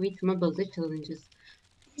individuals with mobility challenges.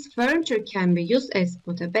 This furniture can be used as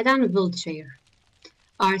both a bed and wheelchair.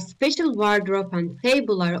 Our special wardrobe and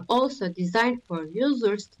table are also designed for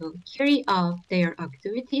users to carry out their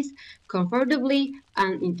activities comfortably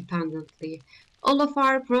and independently. All of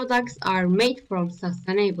our products are made from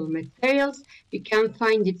sustainable materials. You can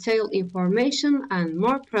find detailed information and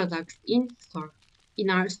more products in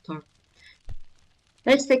our store.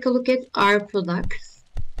 Let's take a look at our products.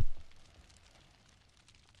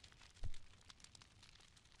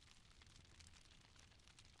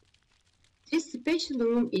 This special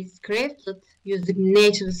room is crafted using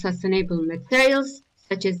natural sustainable materials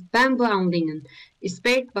such as bamboo and linen,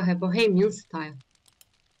 inspired by a bohemian style.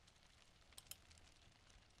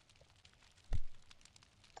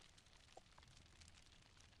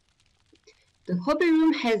 The hobby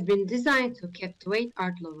room has been designed to captivate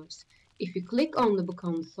art lovers. If you click on the book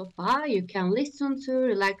on the sofa, you can listen to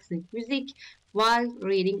relaxing music while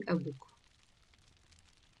reading a book.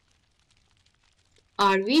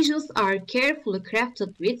 Our visuals are carefully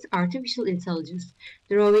crafted with artificial intelligence,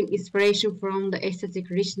 drawing inspiration from the aesthetic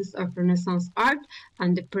richness of Renaissance art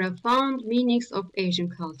and the profound meanings of Asian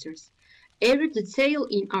cultures. Every detail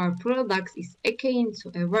in our products is akin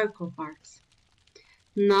to a work of art.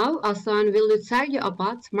 Now, Aslan will tell you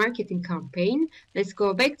about marketing campaign. Let's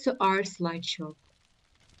go back to our slideshow.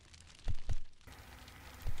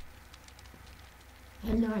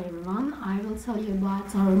 Hello everyone, I will tell you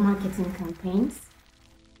about our marketing campaigns.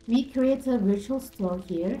 We create a virtual store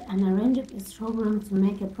here and arranged a showroom to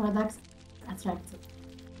make a product attractive.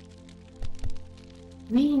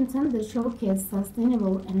 We intend to showcase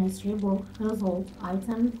sustainable and achievable household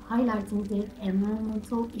items highlighting their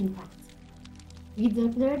environmental impact. We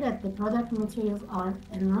declare that the product materials are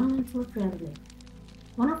environmentally friendly.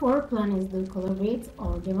 One of our plans is to collaborate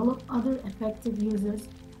or develop other effective users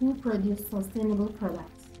who produce sustainable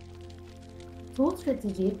products. Through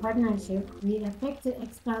strategy partnership, we effect to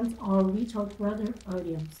expand our reach of broader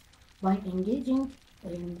audience by engaging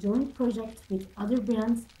in joint projects with other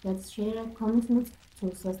brands that share a commitment to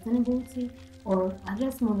sustainability or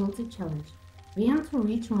address mobility challenge. We aim to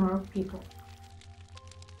reach more people.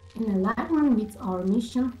 In alignment with our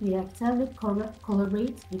mission, we actively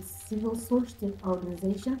collaborate with civil society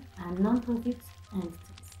organizations and non-profit entities.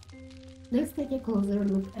 Let's take a closer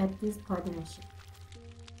look at this partnership.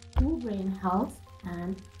 Who Brain Health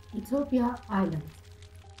and Ethiopia Island.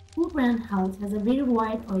 Who Brain Health has a very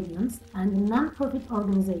wide audience and a non-profit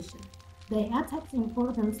organization. They attach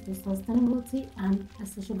importance to sustainability and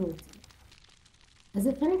accessibility. As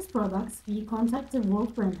a Phoenix Products, we contacted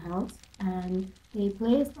World Brain Health and they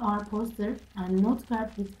placed our poster and note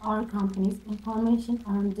card with our company's information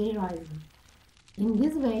on their island. In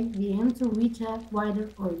this way, we aim to reach a wider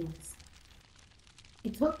audience.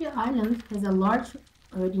 Ethiopia Island has a large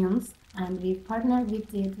audience and we partner with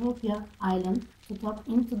the Ethiopia Island to tap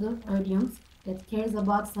into the audience that cares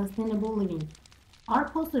about sustainable living. Our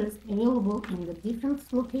poster is available in the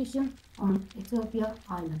different locations on Ethiopia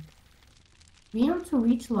Island. We aim to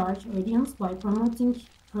reach large audience by promoting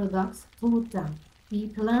products to them. We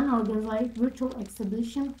plan to organize virtual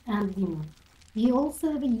exhibition and demo. We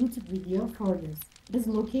also have a YouTube video for this. It is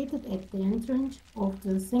located at the entrance of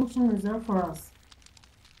the sanction reserve for us.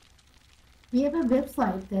 We have a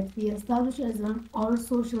website that we establish as our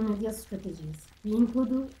social media strategies. We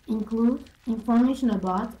include information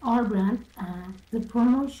about our brand and the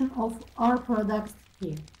promotion of our products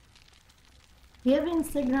here. We have an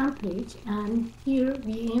Instagram page, and here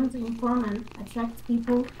we aim to inform and attract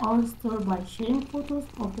people to our store by sharing photos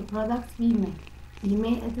of the products we make. We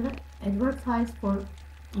may advertise for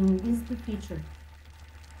in this future.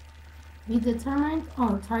 We determined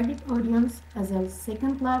our target audience as our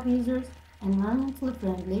Second Life users, environmentally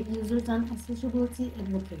friendly users, and accessibility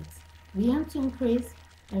advocates. We aim to increase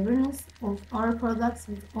awareness of our products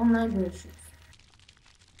with online brochures.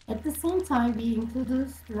 At the same time, we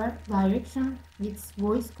introduced direction with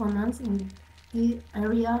voice commands in the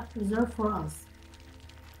area reserved for us.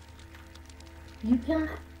 You can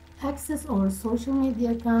access our social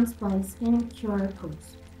media accounts by scanning QR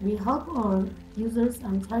codes. We help our users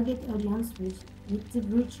and target audience with the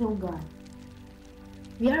virtual guide.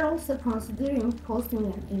 We are also considering posting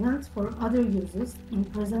an event for other users in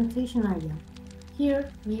presentation area.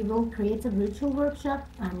 Here, we will create a virtual workshop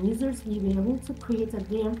and users will be able to create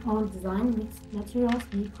their own design with materials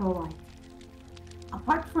we provide.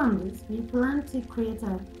 Apart from this, we plan to create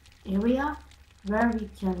an area where we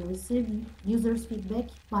can receive users' feedback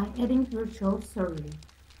by adding virtual survey.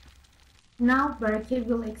 Now, Berke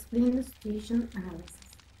will explain the situation analysis.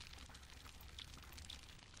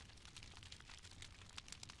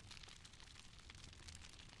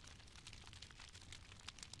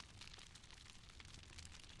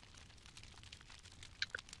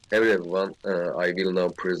 Hello everyone, I will now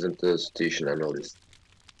present the situation analysis.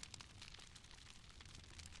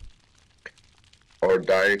 Our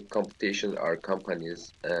direct competition are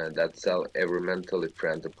companies that sell environmentally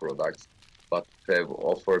friendly products but have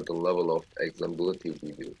offered the level of accessibility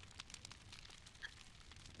we do.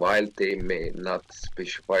 While they may not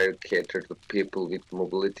specify or cater to people with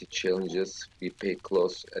mobility challenges, we pay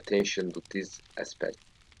close attention to this aspect.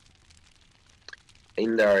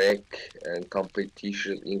 Indirect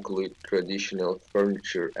competition include traditional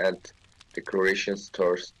furniture and decoration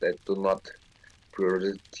stores that do not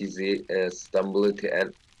prioritize stability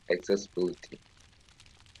and accessibility.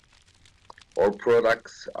 Our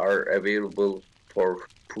products are available for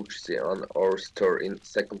purchase on our store in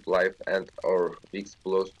Second Life and our Wix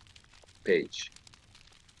blog page.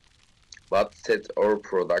 What sets our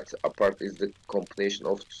products apart is the combination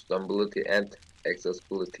of sustainability and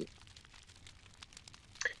accessibility.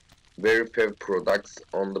 Very few products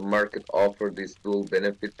on the market offer this dual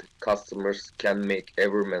benefit. Customers can make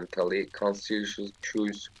environmentally conscious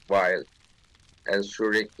choice while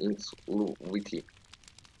ensuring inclusivity.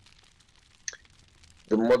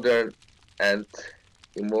 The modern and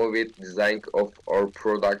innovative design of our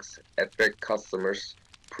products attract customers,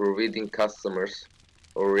 providing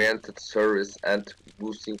customers-oriented service and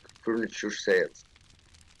boosting furniture sales.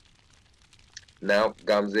 Now,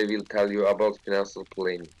 Gamze will tell you about financial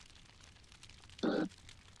planning.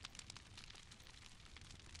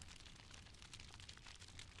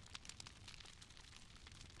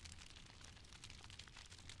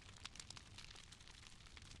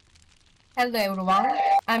 Hello everyone.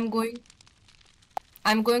 I'm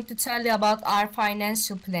going to tell you about our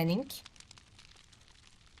financial planning.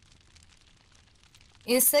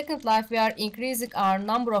 In Second Life, we are increasing our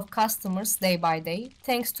number of customers day by day,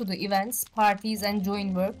 thanks to the events, parties, and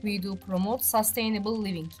joint work we do promote sustainable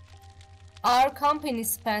living. Our company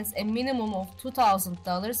spends a minimum of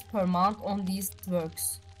 $2,000 per month on these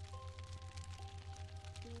works.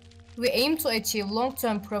 We aim to achieve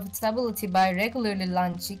long-term profitability by regularly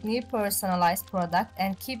launching new personalized products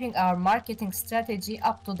and keeping our marketing strategy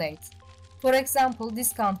up to date. For example,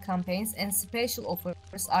 discount campaigns and special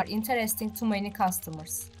offers are interesting to many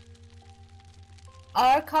customers.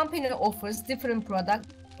 Our company offers different products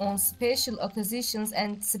on special occasions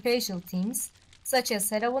and special themes, such as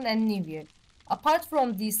Halloween and New Year. Apart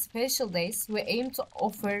from these special days, we aim to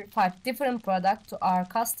offer 5 different products to our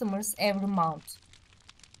customers every month.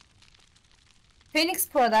 Phoenix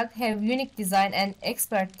products have unique design and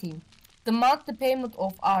expert team. The monthly payment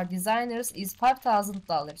of our designers is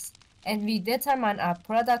 $5,000, and we determine our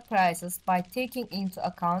product prices by taking into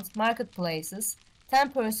account marketplaces,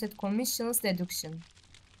 10% commissions deduction.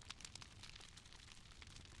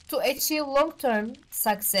 To achieve long-term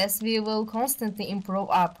success, we will constantly improve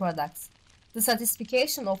our products. The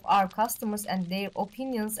satisfaction of our customers and their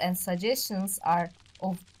opinions and suggestions are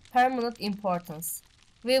of paramount importance.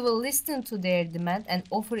 We will listen to their demand and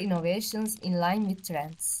offer innovations in line with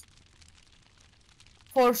trends.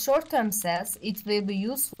 For short-term sales, it will be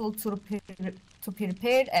useful to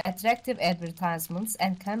prepare attractive advertisements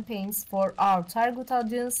and campaigns for our target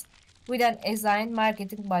audience with an assigned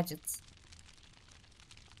marketing budget.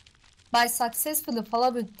 By successfully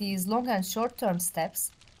following these long and short-term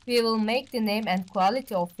steps, we will make the name and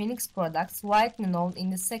quality of Phoenix products widely known in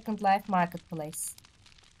the Second Life marketplace.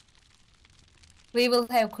 We will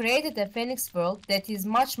have created a Phoenix world that is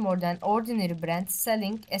much more than ordinary brands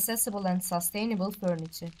selling accessible and sustainable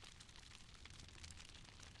furniture.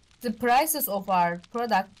 The prices of our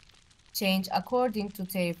product change according to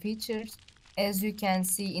their features, as you can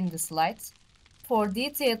see in the slides. For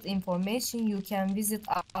detailed information, you can visit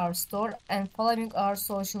our store and following our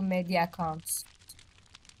social media accounts.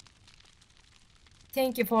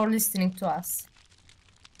 Thank you for listening to us.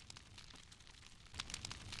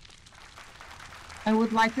 I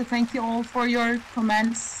would like to thank you all for your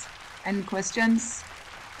comments and questions.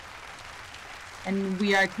 And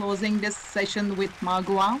we are closing this session with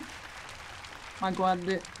Magua. Magua,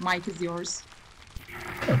 the mic is yours.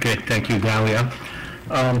 Okay, thank you, Dalia.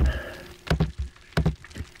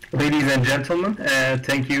 Ladies and gentlemen,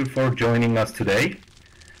 thank you for joining us today.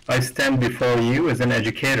 I stand before you as an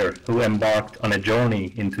educator who embarked on a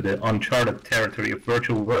journey into the uncharted territory of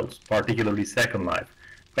virtual worlds, particularly Second Life,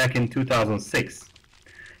 back in 2006.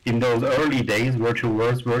 In those early days, virtual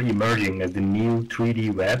worlds were emerging as the new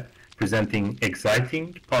 3D web, presenting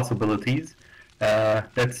exciting possibilities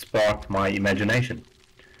that sparked my imagination.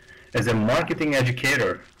 As a marketing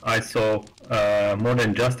educator, I saw more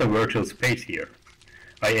than just a virtual space here.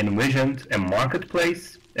 I envisioned a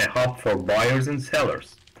marketplace, a hub for buyers and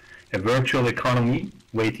sellers, a virtual economy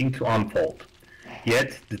waiting to unfold.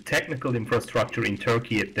 Yet, the technical infrastructure in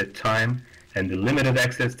Turkey at that time and the limited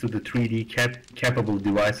access to the 3D capable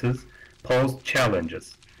devices posed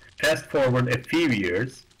challenges. Fast forward a few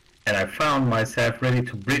years, and I found myself ready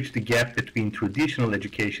to bridge the gap between traditional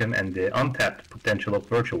education and the untapped potential of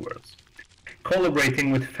virtual worlds.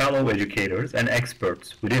 Collaborating with fellow educators and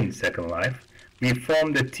experts within Second Life, we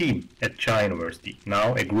formed a team at Çağ University,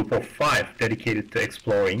 now a group of 5 dedicated to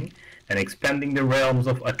exploring and expanding the realms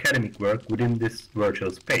of academic work within this virtual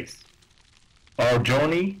space. Our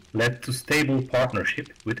journey led to stable partnership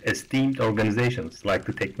with esteemed organizations like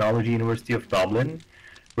the Technology University of Dublin,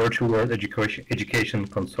 Virtual World Education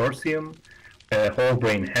Consortium, Whole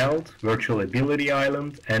Brain Health, Virtual Ability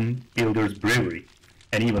Island, and Builders Brewery.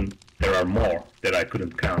 And even there are more that I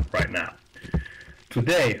couldn't count right now.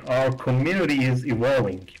 Today, our community is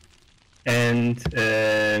evolving, and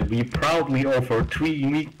we proudly offer 3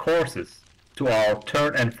 unique courses to our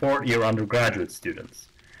 3rd and 4th year undergraduate students.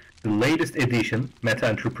 The latest edition,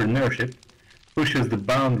 Meta-Entrepreneurship, pushes the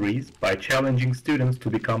boundaries by challenging students to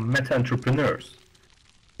become meta-entrepreneurs,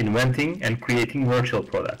 inventing and creating virtual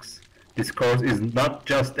products. This course is not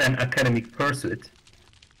just an academic pursuit,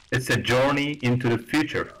 it's a journey into the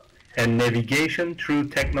future and navigation through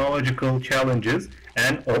technological challenges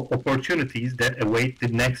and opportunities that await the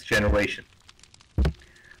next generation.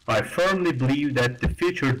 I firmly believe that the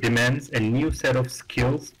future demands a new set of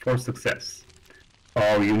skills for success.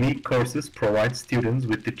 Our unique courses provide students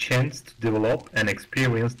with the chance to develop and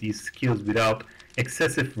experience these skills without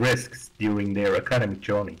excessive risks during their academic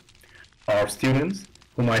journey. Our students,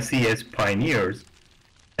 whom I see as pioneers,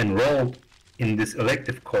 enrolled in this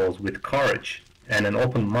elective course with courage and an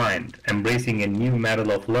open mind, embracing a new method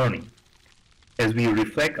of learning. As we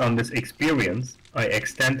reflect on this experience, I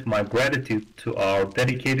extend my gratitude to our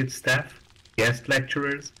dedicated staff, guest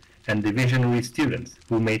lecturers, and the visionary students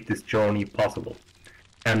who made this journey possible.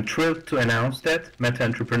 I'm thrilled to announce that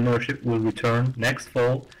Meta-Entrepreneurship will return next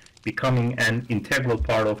fall, becoming an integral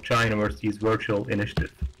part of Çağ University's virtual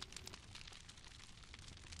initiative.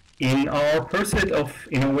 In our pursuit of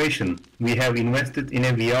innovation, we have invested in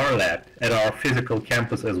a VR lab at our physical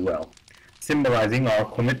campus as well, symbolizing our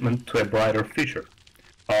commitment to a brighter future.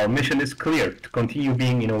 Our mission is clear: to continue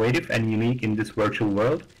being innovative and unique in this virtual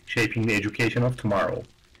world, shaping the education of tomorrow.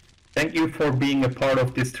 Thank you for being a part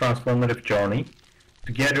of this transformative journey.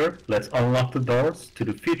 Together, let's unlock the doors to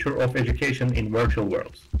the future of education in virtual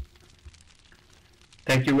worlds.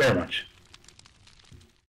 Thank you very much.